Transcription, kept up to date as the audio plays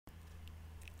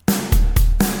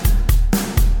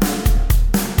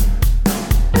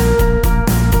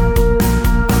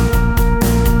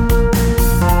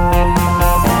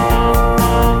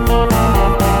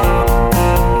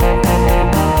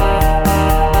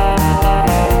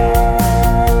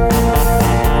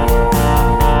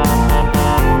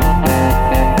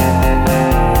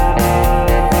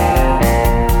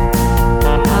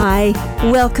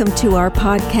Welcome to our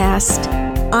podcast.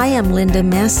 I am Linda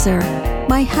Messer.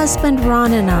 My husband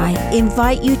Ron and I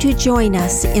invite you to join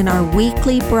us in our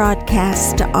weekly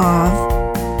broadcast of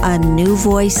A New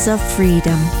Voice of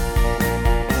Freedom.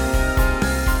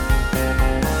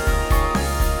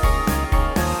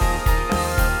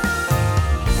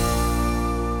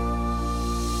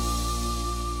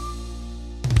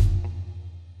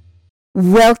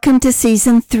 Welcome to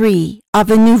Season 3 of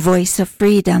A New Voice of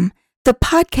Freedom. The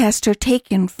podcasts are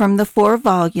taken from the 4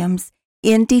 volumes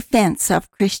In Defense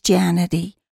of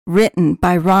Christianity, written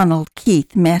by Ronald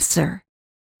Keith Messer.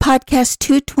 Podcast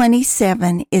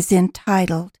 227 is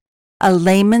entitled A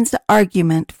Layman's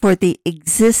Argument for the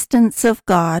Existence of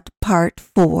God, Part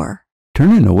 4.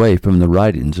 Turning away from the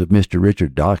writings of Mr.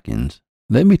 Richard Dawkins,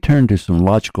 let me turn to some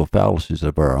logical fallacies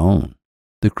of our own.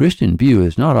 The Christian view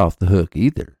is not off the hook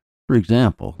either. For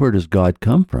example, where does God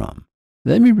come from?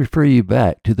 Let me refer you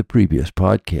back to the previous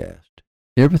podcast.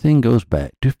 Everything goes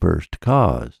back to first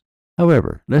cause.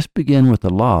 However, let's begin with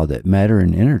the law that matter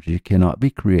and energy cannot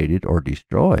be created or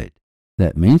destroyed.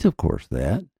 That means, of course,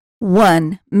 that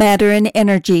 1. Matter and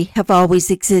energy have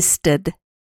always existed.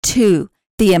 2.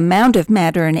 The amount of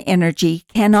matter and energy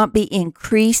cannot be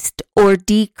increased or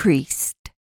decreased.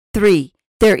 3.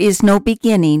 There is no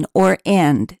beginning or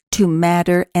end to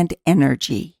matter and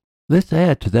energy. Let's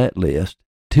add to that list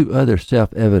 2 other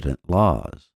self-evident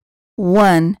laws.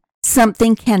 1.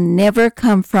 Something can never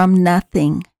come from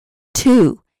nothing.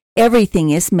 2.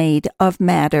 Everything is made of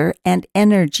matter and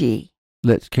energy.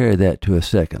 Let's carry that to a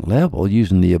second level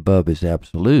using the above as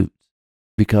absolutes.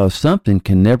 Because something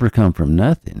can never come from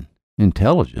nothing,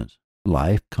 intelligence,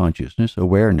 life, consciousness,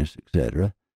 awareness,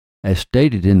 etc., as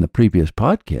stated in the previous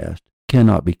podcast,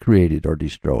 cannot be created or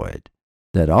destroyed.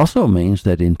 That also means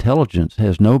that intelligence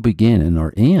has no beginning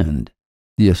or end.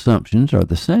 The assumptions are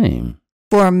the same.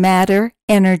 For matter,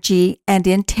 energy, and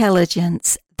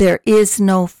intelligence, there is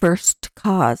no first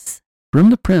cause.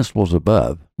 From the principles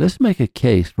above, let's make a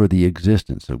case for the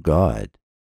existence of God.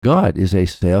 God is a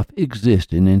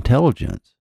self-existing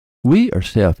intelligence. We are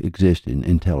self-existing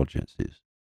intelligences.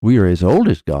 We are as old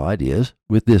as God is,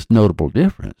 with this notable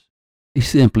difference. He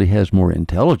simply has more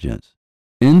intelligence,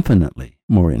 infinitely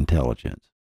more intelligence.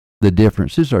 The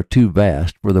differences are too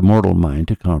vast for the mortal mind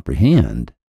to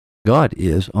comprehend. God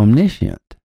is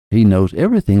omniscient. He knows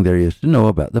everything there is to know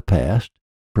about the past,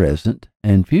 present,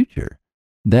 and future.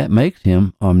 That makes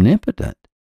him omnipotent.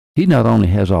 He not only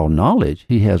has all knowledge,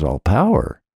 he has all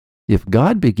power. If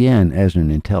God began as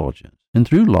an intelligence and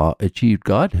through law achieved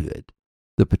Godhood,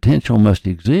 the potential must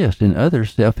exist in other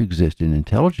self-existing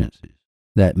intelligences.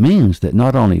 That means that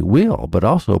not only will, but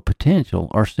also potential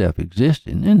are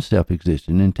self-existing in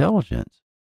self-existing intelligence.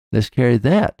 Let's carry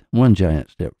that one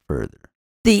giant step further.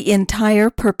 The entire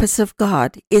purpose of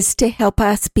God is to help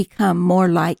us become more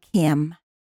like Him.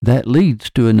 That leads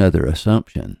to another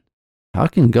assumption. How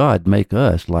can God make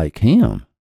us like Him?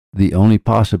 The only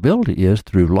possibility is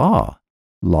through law.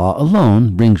 Law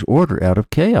alone brings order out of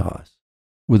chaos.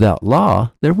 Without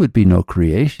law, there would be no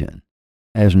creation.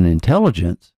 As an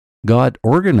intelligence, God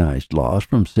organized laws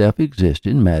from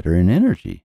self-existing matter and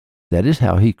energy. That is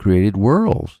how He created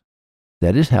worlds.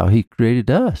 That is how He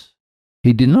created us.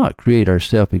 He did not create our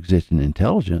self-existing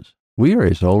intelligence. We are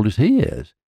as old as He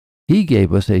is. He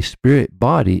gave us a spirit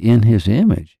body in His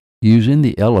image, using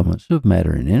the elements of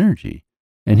matter and energy.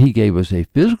 And He gave us a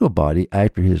physical body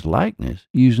after His likeness,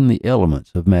 using the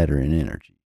elements of matter and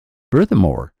energy.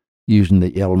 Furthermore, using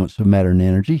the elements of matter and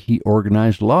energy, He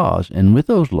organized laws, and with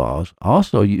those laws,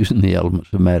 also using the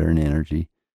elements of matter and energy,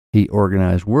 He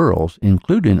organized worlds,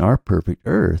 including our perfect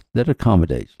earth that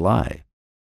accommodates life.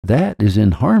 That is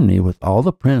in harmony with all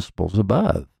the principles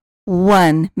above.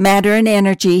 1. Matter and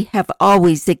energy have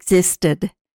always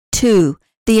existed. 2.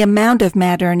 The amount of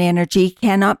matter and energy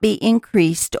cannot be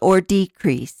increased or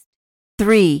decreased.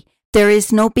 3. There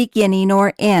is no beginning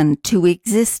or end to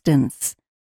existence.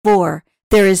 4.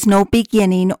 There is no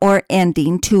beginning or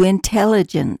ending to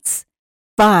intelligence.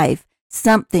 5.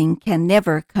 Something can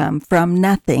never come from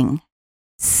nothing.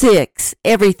 6.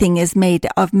 Everything is made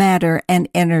of matter and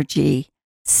energy.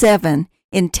 7.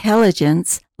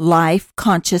 Intelligence, life,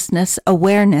 consciousness,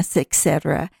 awareness,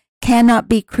 etc., cannot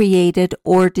be created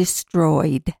or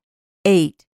destroyed.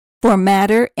 8. For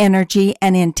matter, energy,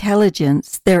 and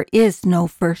intelligence, there is no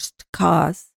first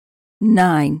cause.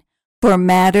 9. For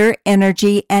matter,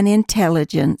 energy, and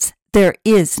intelligence, there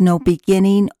is no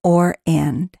beginning or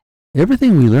end.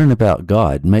 Everything we learn about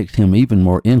God makes Him even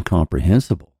more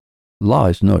incomprehensible. Law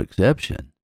is no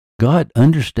exception. God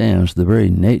understands the very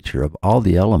nature of all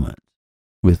the elements.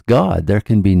 With God, there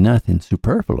can be nothing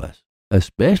superfluous.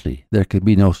 Especially, there could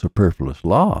be no superfluous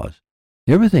laws.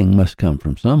 Everything must come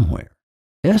from somewhere.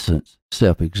 Essence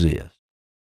self-exists,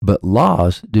 but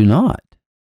laws do not.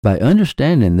 By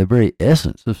understanding the very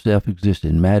essence of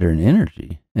self-existing matter and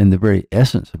energy, and the very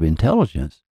essence of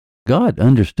intelligence, God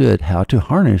understood how to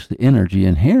harness the energy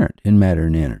inherent in matter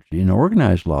and energy and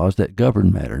organize laws that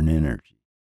govern matter and energy.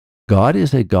 God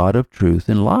is a God of truth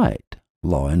and light,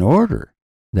 law and order.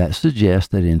 That suggests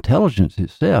that intelligence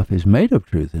itself is made of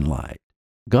truth and light.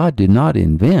 God did not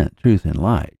invent truth and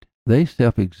light. They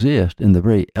self-exist in the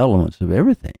very elements of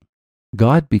everything.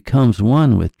 God becomes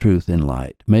one with truth and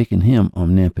light, making him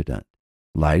omnipotent.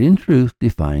 Light and truth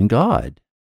define God.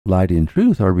 Light and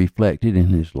truth are reflected in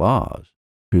his laws.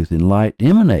 Truth and light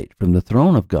emanate from the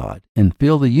throne of God and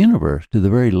fill the universe to the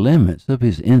very limits of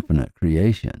his infinite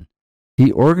creation.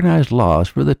 He organized laws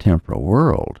for the temporal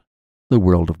world, the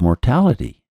world of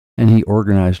mortality, and he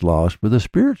organized laws for the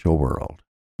spiritual world,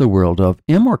 the world of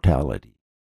immortality.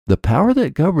 The power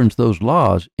that governs those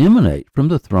laws emanate from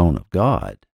the throne of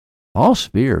God. All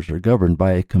spheres are governed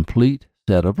by a complete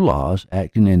set of laws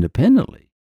acting independently,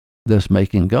 thus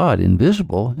making God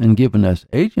invisible and giving us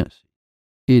agency.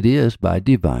 It is by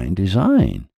divine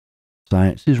design.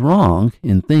 Science is wrong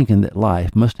in thinking that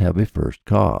life must have a first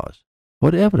cause.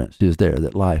 What evidence is there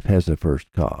that life has a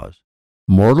first cause?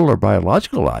 Mortal or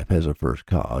biological life has a first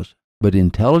cause, but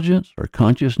intelligence or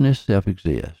consciousness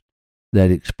self-exists.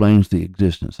 That explains the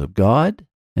existence of God,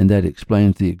 and that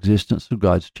explains the existence of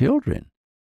God's children.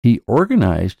 He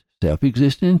organized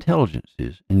self-existing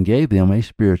intelligences and gave them a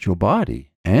spiritual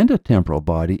body and a temporal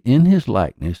body in his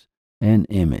likeness and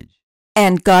image.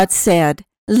 And God said,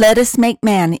 "Let us make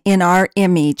man in our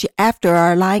image, after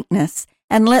our likeness,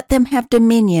 and let them have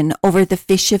dominion over the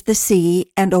fish of the sea,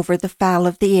 and over the fowl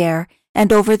of the air,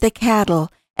 and over the cattle,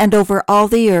 and over all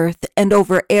the earth, and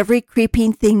over every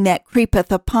creeping thing that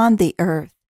creepeth upon the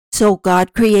earth." So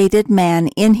God created man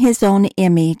in his own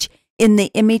image. In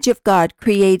the image of God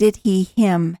created he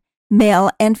him. Male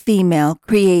and female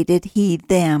created he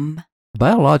them.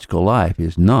 Biological life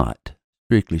is not,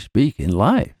 strictly speaking,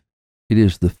 life. It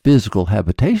is the physical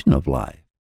habitation of life.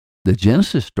 The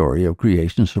Genesis story of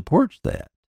creation supports that.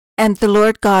 And the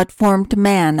Lord God formed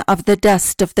man of the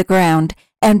dust of the ground,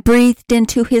 and breathed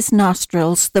into his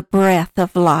nostrils the breath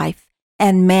of life,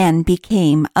 and man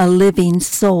became a living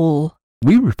soul.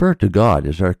 We refer to God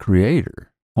as our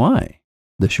creator. Why?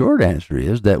 The short answer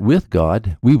is that with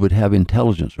God we would have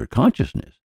intelligence or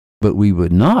consciousness, but we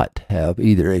would not have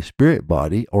either a spirit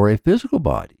body or a physical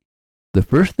body. The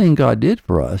first thing God did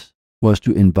for us was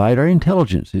to invite our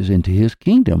intelligences into his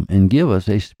kingdom and give us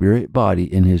a spirit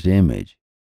body in his image.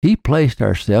 He placed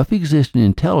our self-existing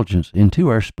intelligence into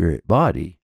our spirit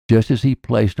body, just as he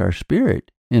placed our spirit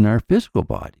in our physical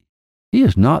body. He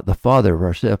is not the father of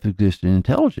our self-existing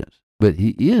intelligence, but he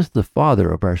is the father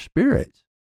of our spirits,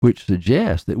 which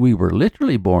suggests that we were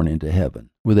literally born into heaven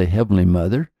with a heavenly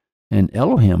mother and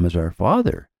Elohim as our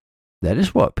father. That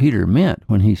is what Peter meant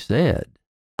when he said,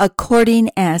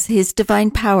 "According as his divine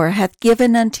power hath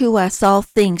given unto us all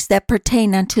things that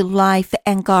pertain unto life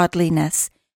and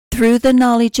godliness, through the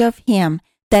knowledge of him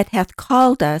that hath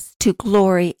called us to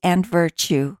glory and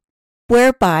virtue,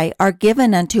 whereby are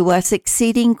given unto us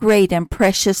exceeding great and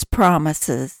precious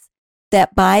promises,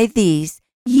 that by these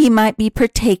ye might be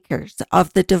partakers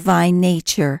of the divine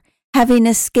nature, having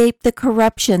escaped the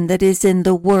corruption that is in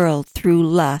the world through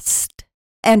lust.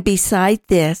 And beside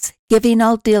this, giving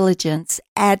all diligence,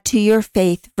 add to your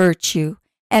faith virtue,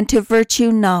 and to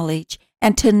virtue knowledge,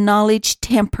 and to knowledge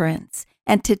temperance,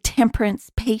 and to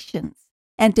temperance patience,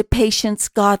 and to patience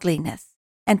godliness,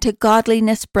 and to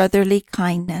godliness brotherly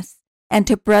kindness, and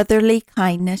to brotherly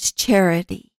kindness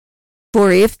charity.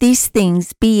 For if these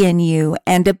things be in you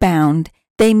and abound,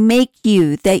 they make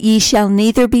you that ye shall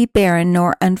neither be barren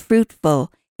nor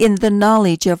unfruitful in the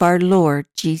knowledge of our Lord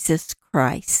Jesus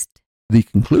Christ." The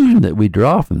conclusion that we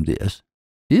draw from this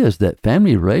is that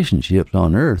family relationships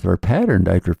on earth are patterned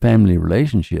after family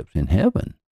relationships in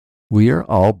heaven. We are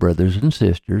all brothers and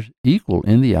sisters, equal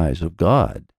in the eyes of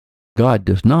God. God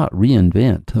does not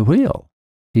reinvent the wheel.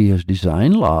 He has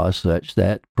designed laws such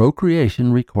that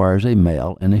procreation requires a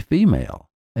male and a female,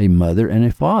 a mother and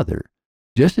a father.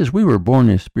 Just as we were born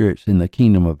as spirits in the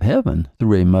kingdom of heaven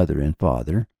through a mother and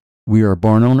father, we are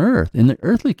born on earth in the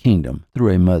earthly kingdom through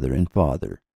a mother and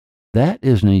father. That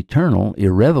is an eternal,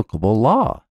 irrevocable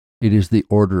law. It is the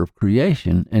order of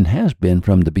creation and has been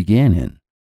from the beginning.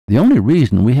 The only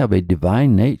reason we have a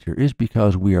divine nature is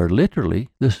because we are literally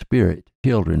the spirit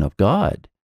children of God.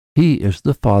 He is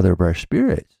the father of our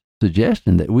spirits,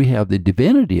 suggesting that we have the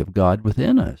divinity of God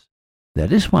within us.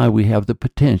 That is why we have the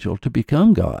potential to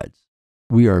become gods.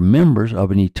 We are members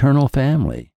of an eternal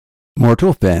family.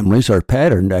 Mortal families are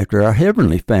patterned after our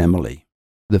heavenly family.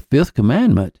 The fifth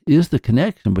commandment is the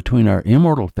connection between our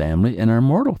immortal family and our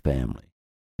mortal family.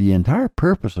 The entire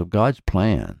purpose of God's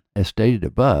plan, as stated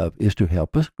above, is to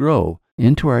help us grow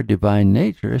into our divine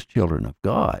nature as children of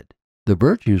God. The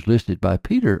virtues listed by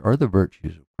Peter are the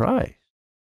virtues of Christ.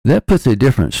 That puts a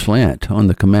different slant on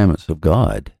the commandments of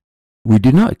God. We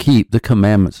do not keep the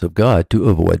commandments of God to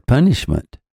avoid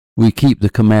punishment. We keep the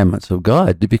commandments of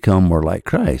God to become more like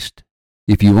Christ.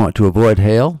 If you want to avoid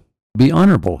hell, be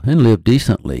honorable and live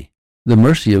decently. The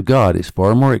mercy of God is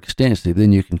far more extensive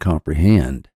than you can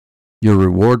comprehend. Your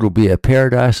reward will be a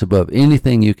paradise above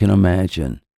anything you can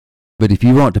imagine. But if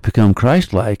you want to become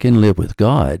Christ-like and live with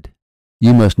God,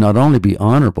 you must not only be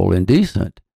honorable and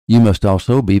decent, you must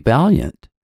also be valiant.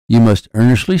 You must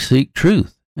earnestly seek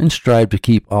truth and strive to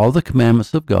keep all the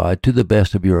commandments of God to the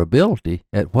best of your ability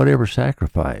at whatever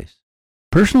sacrifice.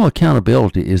 Personal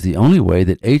accountability is the only way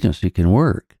that agency can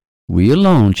work. We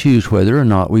alone choose whether or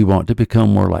not we want to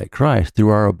become more like Christ through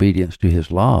our obedience to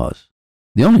His laws.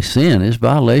 The only sin is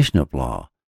violation of law.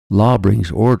 Law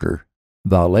brings order.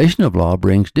 Violation of law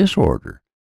brings disorder.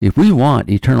 If we want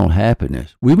eternal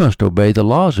happiness, we must obey the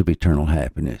laws of eternal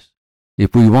happiness.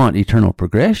 If we want eternal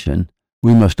progression,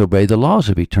 we must obey the laws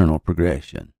of eternal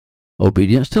progression.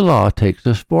 Obedience to law takes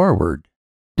us forward.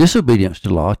 Disobedience to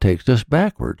law takes us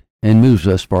backward and moves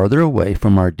us farther away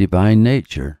from our divine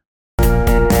nature.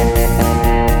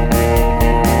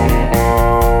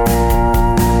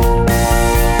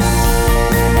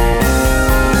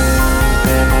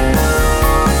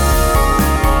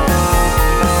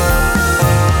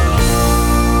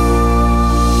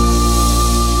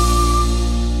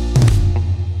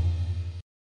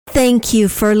 Thank you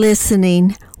for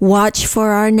listening. Watch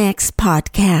for our next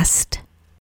podcast.